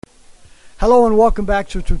Hello and welcome back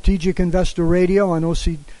to Strategic Investor Radio on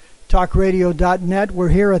OCTalkRadio.net. We're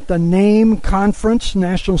here at the NAME Conference,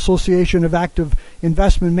 National Association of Active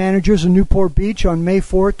Investment Managers in Newport Beach on May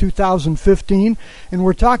 4, 2015. And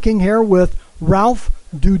we're talking here with Ralph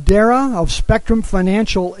Dudera of Spectrum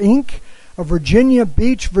Financial, Inc. of Virginia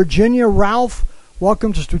Beach, Virginia. Ralph,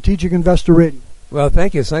 welcome to Strategic Investor Radio. Well,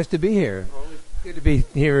 thank you. It's nice to be here. Always good to be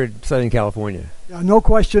here in Southern California. No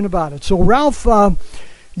question about it. So, Ralph,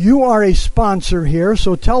 you are a sponsor here,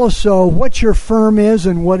 so tell us what your firm is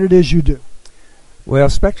and what it is you do. Well,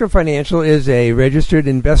 Spectrum Financial is a registered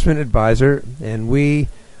investment advisor, and we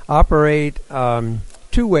operate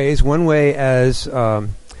two ways. One way as a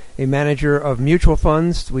manager of mutual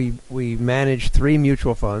funds. We manage 3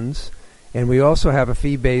 mutual funds, and we also have a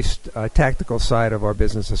fee-based tactical side of our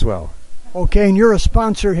business as well. Okay, and you're a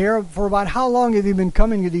sponsor here. For about how long have you been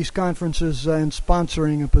coming to these conferences and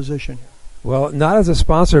sponsoring a position? Well, not as a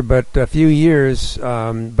sponsor, but a few years.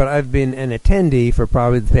 But I've been an attendee for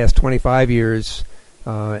probably the past 25 years,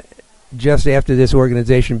 just after this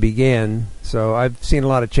organization began. So I've seen a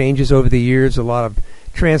lot of changes over the years, a lot of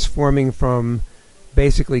transforming from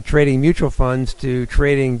basically trading mutual funds to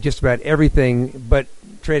trading just about everything, but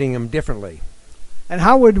trading them differently. And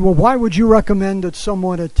why would you recommend that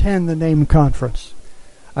someone attend the NAME conference?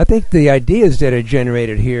 I think the ideas that are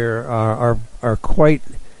generated here are quite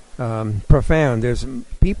profound. There's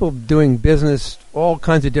people doing business all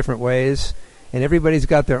kinds of different ways, and everybody's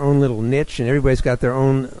got their own little niche, and everybody's got their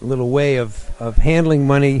own little way of handling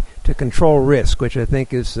money to control risk, which I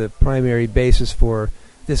think is the primary basis for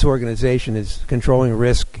this organization, is controlling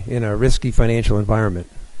risk in a risky financial environment.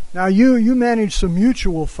 Now, you manage some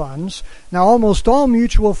mutual funds. Now, almost all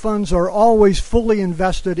mutual funds are always fully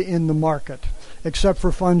invested in the market, except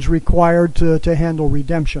for funds required to handle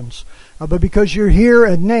redemptions. But because you're here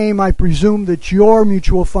at NAME, I presume that your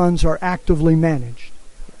mutual funds are actively managed.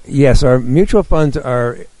 Yes, our mutual funds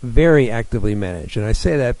are very actively managed. And I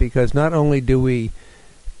say that because not only do we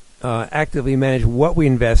actively manage what we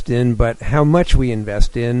invest in, but how much we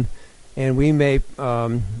invest in. And we may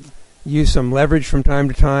use some leverage from time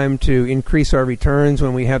to time to increase our returns.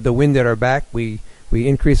 When we have the wind at our back, we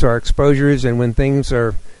increase our exposures. And when things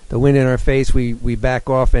are the wind in our face, we back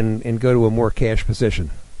off and go to a more cash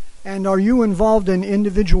position. And are you involved in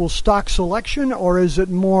individual stock selection, or is it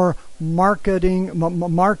more market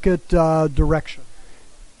direction?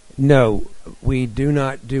 No, we do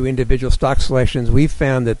not do individual stock selections. We've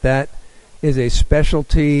found that is a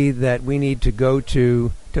specialty that we need to go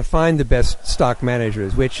to find the best stock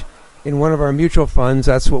managers, which in one of our mutual funds,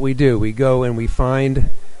 that's what we do. We go and we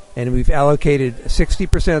find, and we've allocated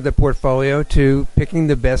 60% of the portfolio to picking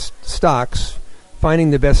the best stocks,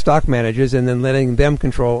 finding the best stock managers, and then letting them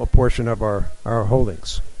control a portion of our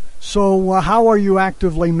holdings. So how are you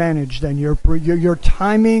actively managed then? Your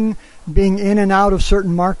timing being in and out of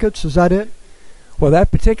certain markets, is that it? Well,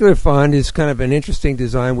 that particular fund is kind of an interesting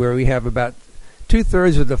design where we have about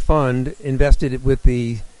 2/3 of the fund invested with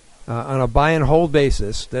on a buy and hold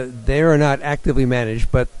basis. They are not actively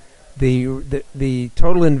managed, but the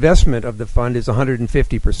total investment of the fund is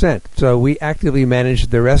 150%. So we actively manage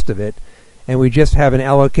the rest of it. And we just have an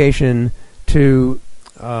allocation to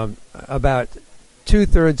about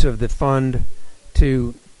 2/3 of the fund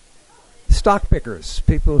to stock pickers,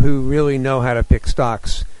 people who really know how to pick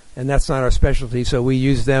stocks, and that's not our specialty, so we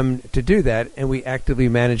use them to do that, and we actively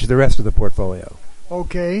manage the rest of the portfolio.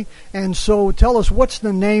 Okay, and so tell us, what's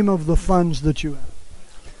the name of the funds that you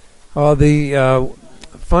have? The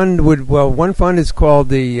one fund is called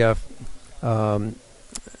the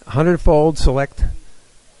 100-fold Select.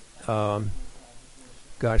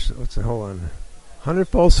 Hold on.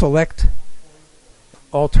 100-fold Select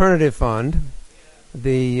Alternative Fund,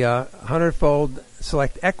 the 100-fold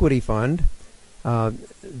Select Equity Fund,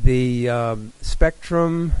 the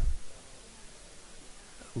Spectrum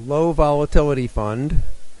Low Volatility Fund,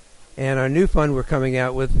 and our new fund we're coming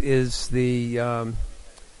out with is the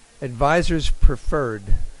Advisors Preferred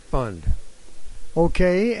Fund.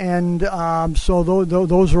 Okay, and so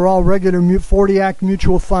those are all regular 40 Act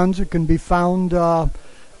mutual funds that can be found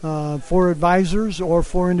for advisors or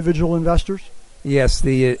for individual investors? Yes,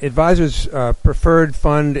 the Advisors Preferred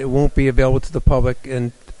Fund, it won't be available to the public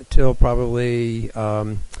until probably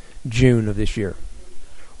June of this year.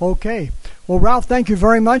 Okay. Well, Ralph, thank you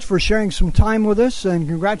very much for sharing some time with us, and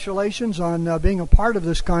congratulations on being a part of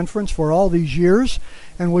this conference for all these years.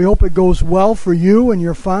 And we hope it goes well for you and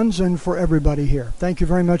your funds and for everybody here. Thank you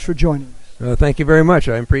very much for joining us. Thank you very much.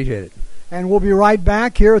 I appreciate it. And we'll be right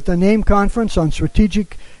back here at the NAME Conference on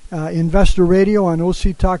Strategic Investor Radio on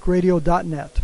OCTalkRadio.net.